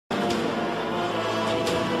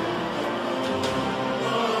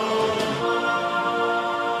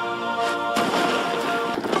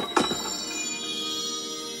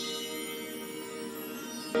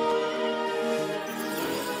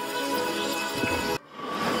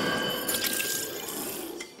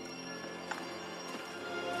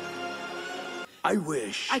I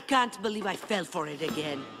wish. I can't believe I fell for it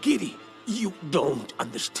again. Kitty, you don't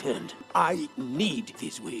understand. I need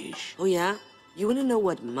this wish. Oh yeah? You wanna know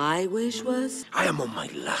what my wish was? I am on my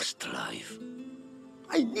last life.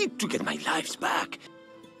 I need to get my lives back.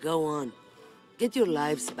 Go on. Get your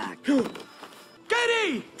lives back.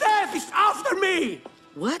 Kitty! Death is after me!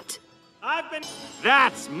 What?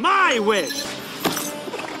 That's my wish!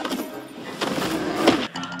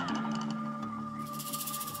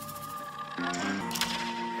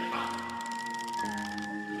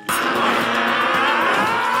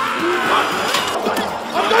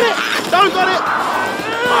 Don't got it!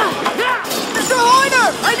 Mr. Horner!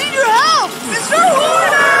 I need your help! Mr.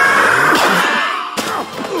 Horner!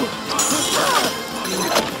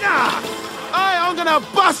 Hey, I'm gonna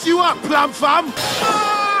bust you up, plum thumb!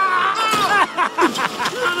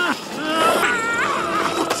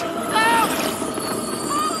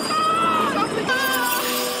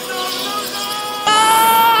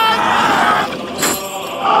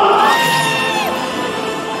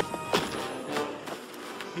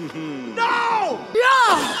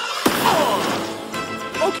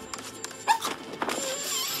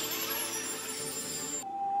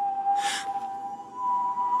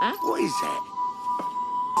 Who is that?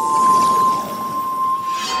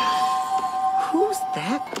 Who's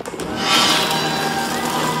that?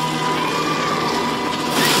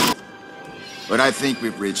 But I think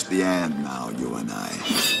we've reached the end now, you and I.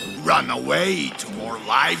 Run away to more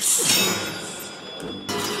lives?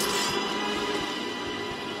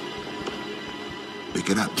 Pick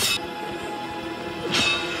it up.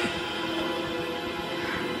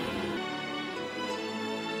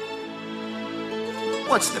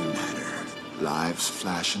 What's the matter? Lives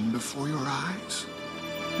flashing before your eyes?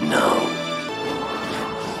 No.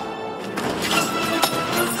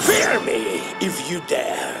 Fear me if you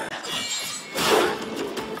dare.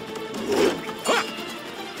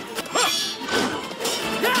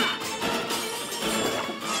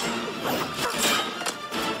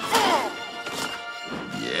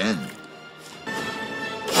 Bien.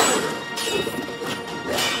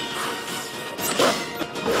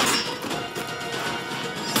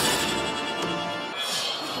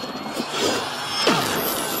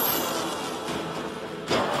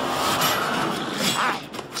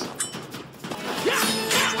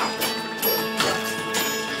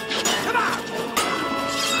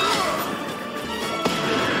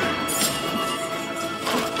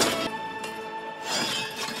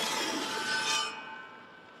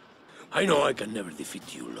 I know I can never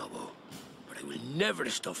defeat you, Lobo, but I will never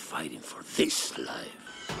stop fighting for this life.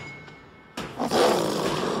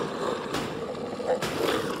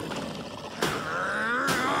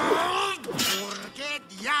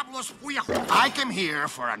 I came here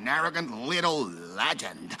for an arrogant little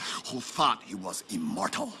legend who thought he was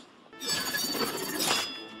immortal.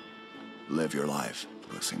 Live your life,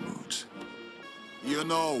 Puss in Boots. You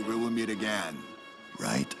know we will meet again,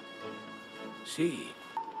 right? See?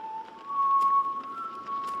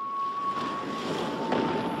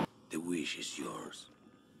 The wish is yours.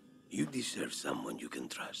 You deserve someone you can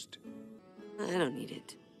trust. I don't need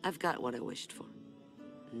it. I've got what I wished for.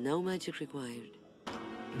 No magic required.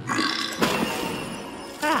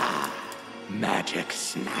 Magic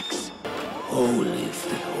snacks. Holy of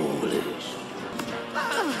the holies.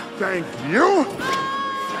 Thank you!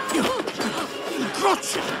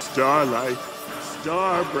 Gotcha! Starlight,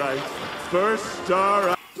 star bright, first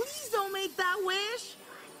star. Please don't make that wish!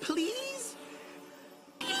 Please?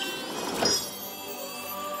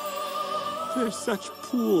 There's such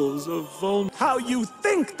pools of How you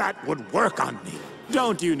think that would work on me?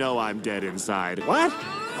 Don't you know I'm dead inside? What?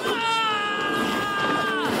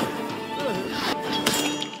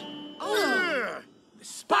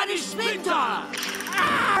 Spanish Splinter!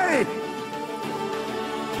 Hey!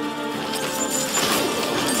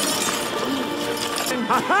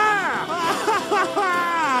 Ha-ha!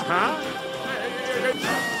 Huh?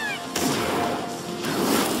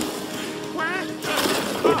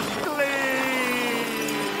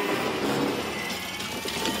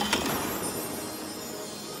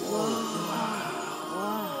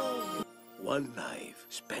 One life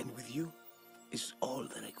spent with you is all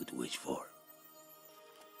that I could wish for.